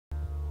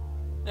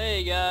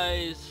Hey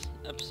guys,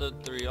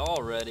 episode 3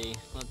 already.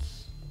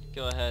 Let's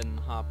go ahead and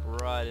hop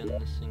right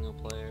into single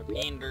player.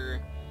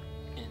 Peter,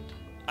 and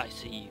I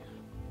see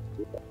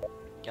you.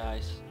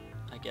 Guys,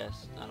 I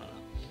guess, I don't know.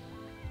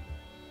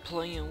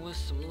 Playing with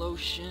some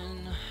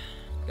lotion.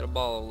 Got a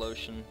ball of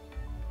lotion.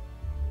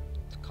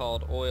 It's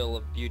called oil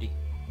of beauty.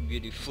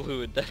 Beauty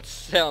fluid. That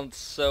sounds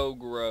so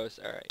gross.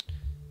 Alright.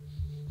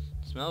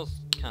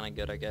 Smells kinda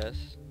good, I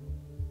guess.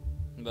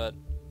 But,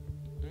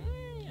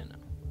 you know.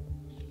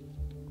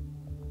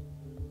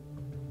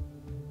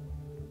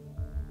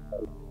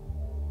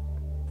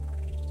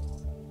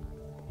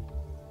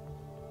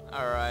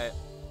 Alright.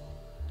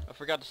 I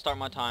forgot to start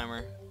my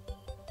timer.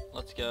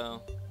 Let's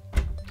go.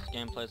 This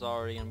gameplay's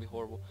already gonna be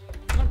horrible.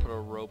 I'm gonna put a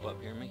rope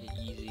up here, make it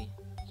easy,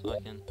 so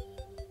I can...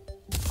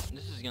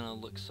 This is gonna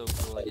look so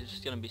cool, like, it's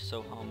just gonna be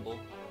so humble.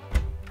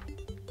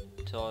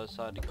 Until I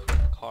decide to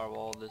carve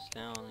all this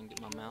down and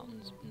get my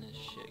mountains and this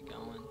shit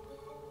going.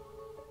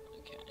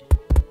 Okay.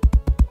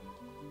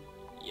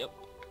 Yep.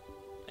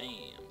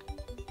 Bam.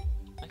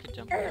 I could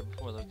jump there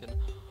before though, couldn't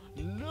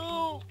I?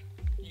 No!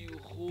 You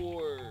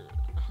whore!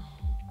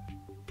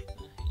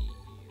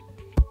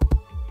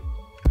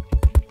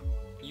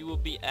 You will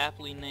be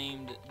aptly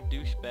named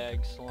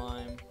douchebag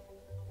slime.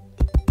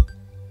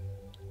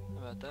 How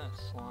about that,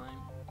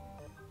 slime?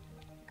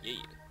 Yeah.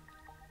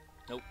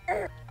 Nope.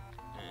 And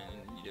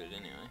you do it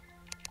anyway.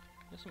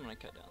 Guess I'm gonna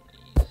cut down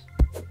these.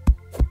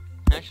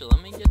 Actually,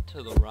 let me get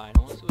to the right. I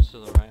want to see what's to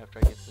the right after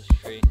I get this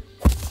tree.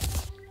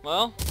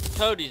 Well,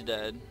 Cody's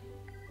dead.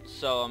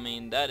 So, I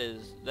mean,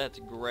 that's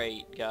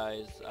great,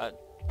 guys. I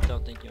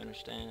don't think you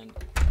understand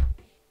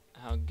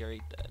how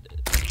great that is.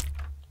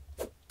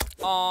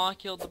 Aw, I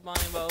killed the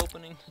bunny by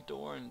opening the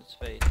door in its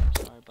face.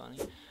 I'm sorry, bunny.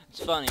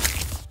 It's funny,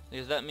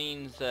 because that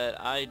means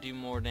that I do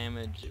more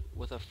damage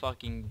with a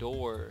fucking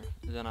door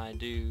than I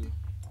do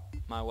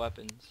my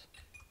weapons.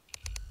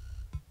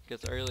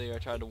 Because earlier I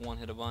tried to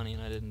one-hit a bunny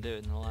and I didn't do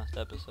it in the last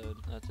episode.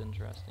 That's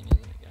interesting,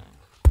 isn't it, guys?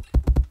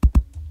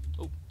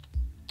 Oh,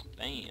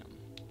 bam.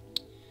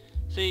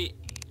 See,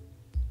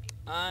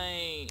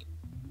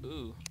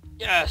 ooh.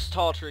 Yes,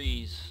 tall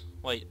trees.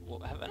 Wait,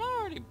 well, haven't I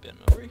already been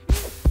over here?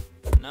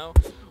 No?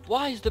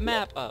 Why is the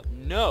map up?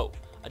 No!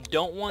 I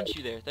don't want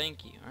you there.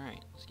 Thank you.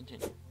 Alright, let's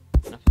continue.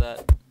 Enough of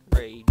that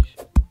rage.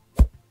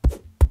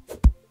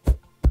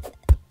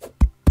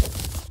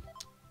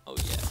 Oh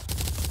yeah.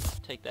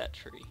 Take that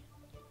tree.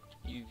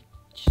 You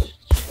can't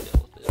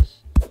deal with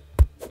this.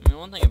 I mean,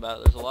 one thing about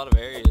it, there's a lot of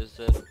areas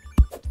that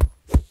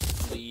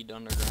lead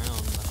underground,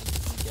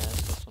 I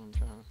guess. That's what I'm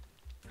trying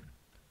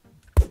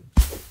to...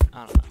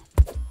 I don't know.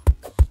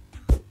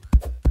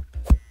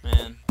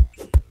 Man.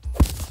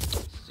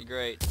 This is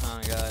great,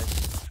 huh, guys?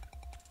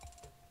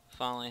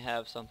 Finally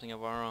have something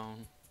of our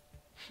own.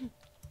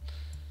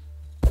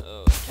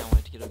 Oh, I can't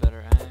wait to get a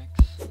better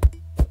axe.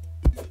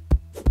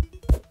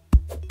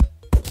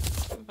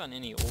 I haven't found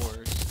any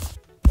ores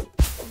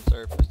on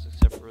surface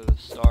except for the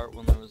start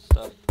when there was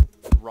stuff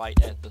right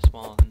at the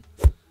spawn.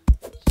 To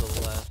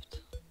the left.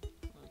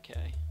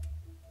 Okay.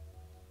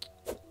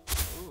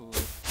 Ooh.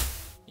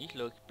 These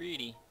look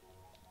pretty.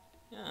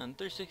 Yeah, and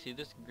 360,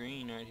 this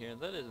green right here,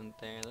 that isn't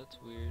there. That's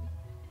weird.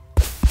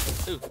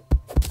 Ooh.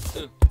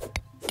 Ooh.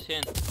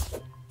 Tin.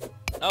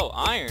 Oh,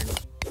 iron.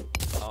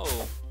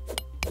 Oh.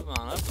 Move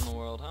on up in the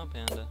world, huh,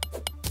 Panda?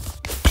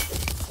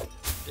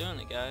 Doing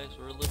it, guys.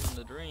 We're living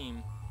the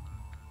dream.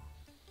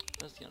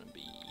 That's gonna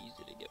be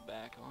easy to get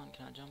back on.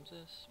 Can I jump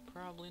this?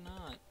 Probably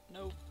not.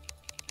 Nope.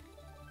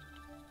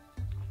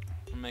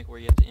 I'll make where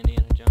you have the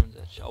Indiana Jones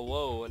etch. Oh,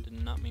 whoa. I did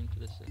not mean for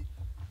this to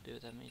do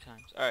it that many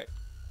times. Alright.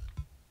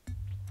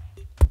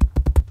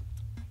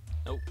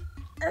 Nope.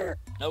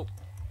 Nope.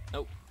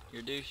 Nope.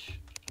 You're a douche.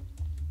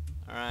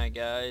 Alright,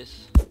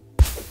 guys.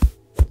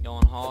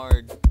 Going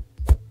hard.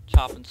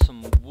 Chopping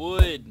some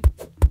wood.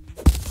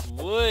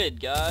 Wood,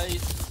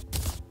 guys.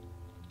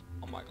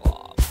 Oh my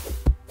god. What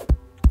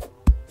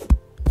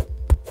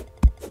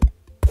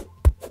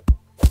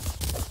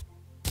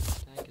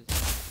the heck is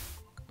that?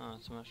 Oh,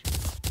 it's a mushroom.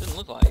 Didn't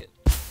look like it.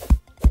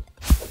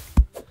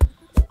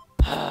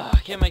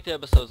 I can't make the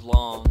episodes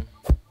long.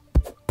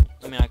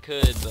 I mean, I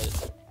could,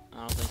 but I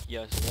don't think you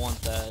guys want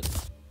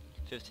that.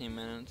 15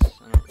 minutes,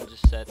 and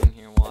just sitting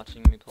here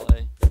watching me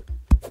play.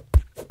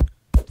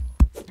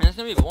 And it's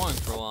gonna be boring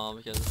for a while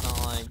because it's not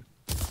like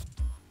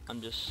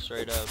I'm just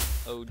straight up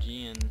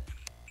OGing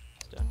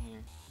down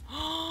here.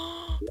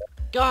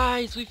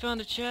 Guys, we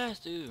found a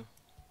chest. Ooh,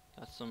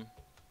 got some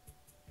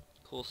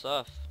cool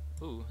stuff.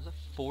 Ooh, is that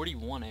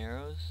 41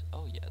 arrows?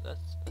 Oh yeah,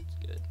 that's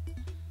good.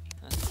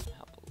 That's gonna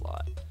help a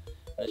lot.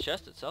 And the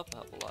chest itself will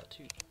help a lot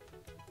too.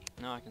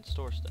 Now I can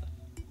store stuff.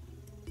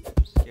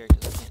 I'm scared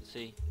because I can't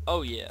see.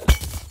 Oh yeah.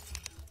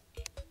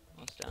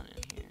 What's down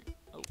in here?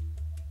 Oh.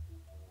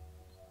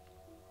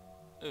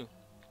 Ooh.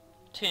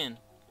 10,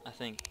 I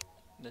think.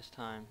 This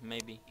time,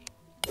 maybe.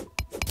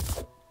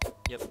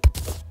 Yep.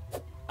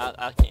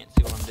 I can't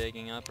see what I'm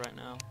digging up right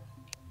now.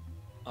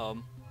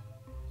 Oh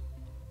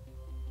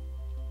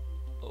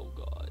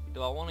god.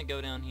 Do I want to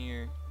go down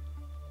here,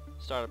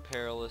 start a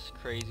perilous,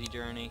 crazy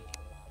journey?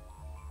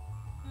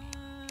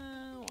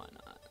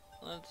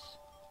 let's...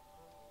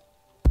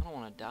 I don't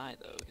want to die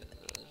though, because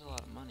there's a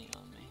lot of money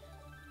on me.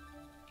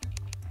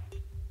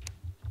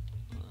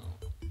 Well,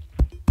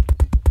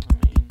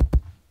 I mean...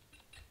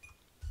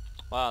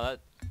 Wow, that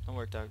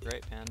worked out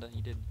great, Panda.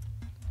 You did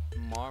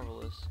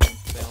marvelous.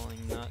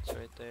 Failing nuts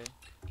right there.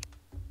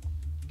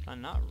 Can I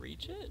not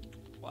reach it?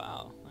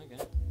 Wow, okay.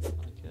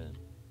 Thought I could.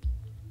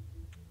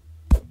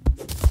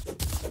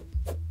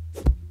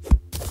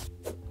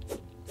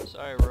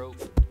 Sorry, rope.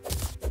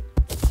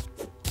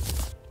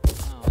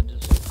 Oh, it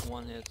just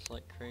one hits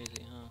like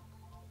crazy, huh?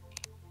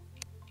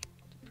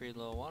 It's a pretty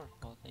little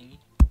waterfall thingy.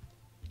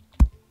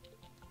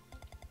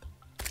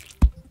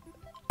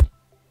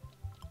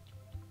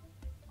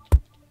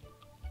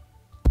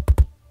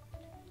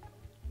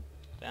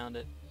 Found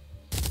it.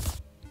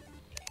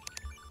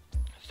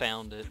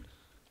 Found it.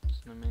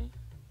 Listen to me.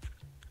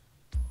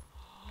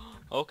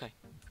 Okay.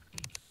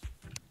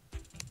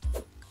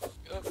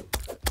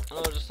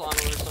 Oh, just slime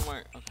over here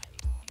somewhere. Okay.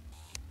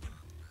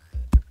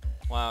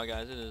 Wow,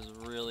 guys, it is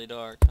really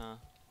dark, huh?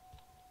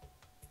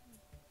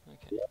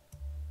 Okay.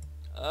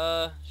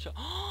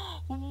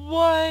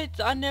 What?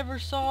 I never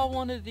saw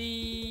one of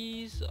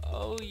these.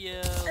 Oh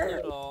yeah,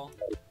 loot all.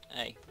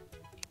 Hey,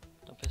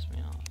 don't piss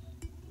me off.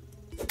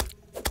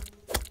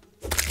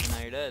 And now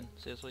you're dead.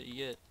 See, that's what you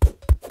get. I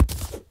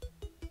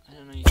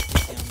didn't know you could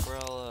get the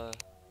umbrella.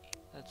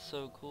 That's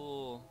so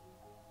cool.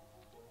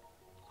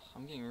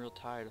 I'm getting real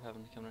tired of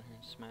having to come down here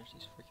and smash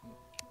these freaking...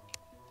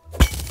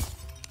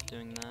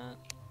 Doing that.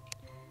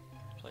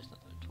 Place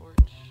another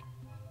torch.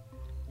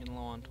 Getting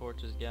low on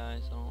torches,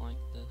 guys. I don't like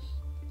this.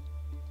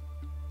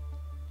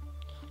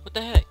 What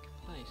the heck?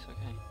 Place,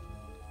 okay.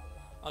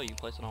 Oh, you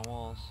place it on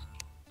walls.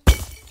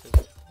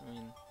 'Cause, I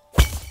mean,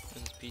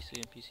 this is PC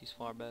and PC's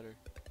far better.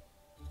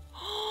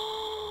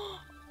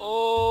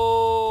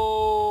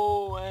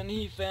 Oh, and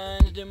he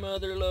finds the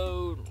mother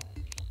load.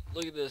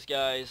 Look at this,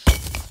 guys.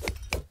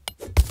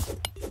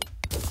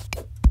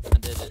 I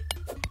did it.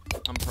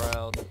 I'm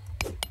proud.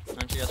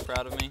 Aren't you guys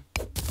proud of me?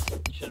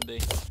 You should be.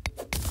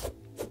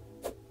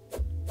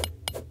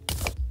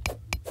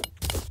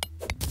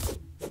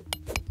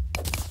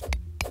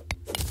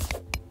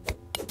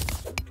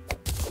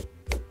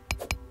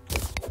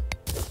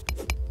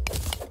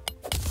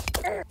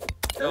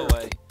 Go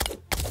away.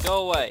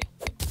 Go away.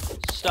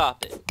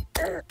 Stop it.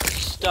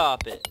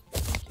 Stop it.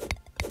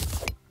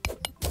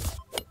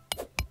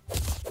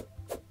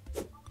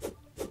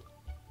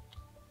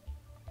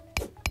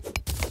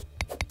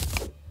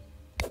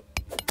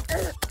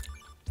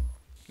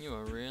 You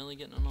are really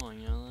getting annoying,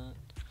 you know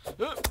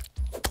that?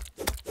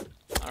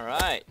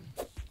 Alright.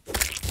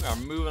 We are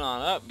moving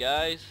on up,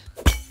 guys.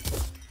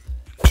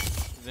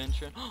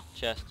 Adventure.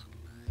 Chest.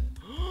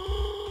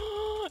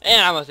 And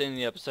I'm at the end of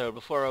the episode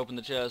before I open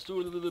the chest.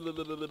 Wow,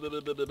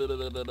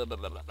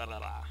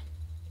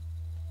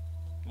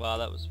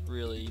 that was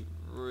really,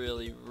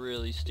 really,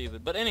 really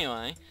stupid. But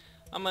anyway,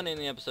 I'm gonna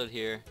end the episode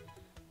here.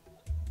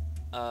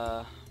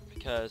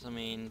 Because, I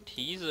mean,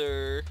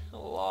 teaser,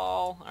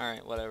 lol.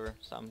 Alright, whatever.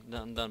 So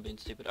I'm done being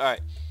stupid.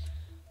 Alright.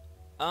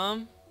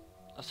 I'll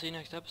see you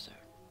next episode.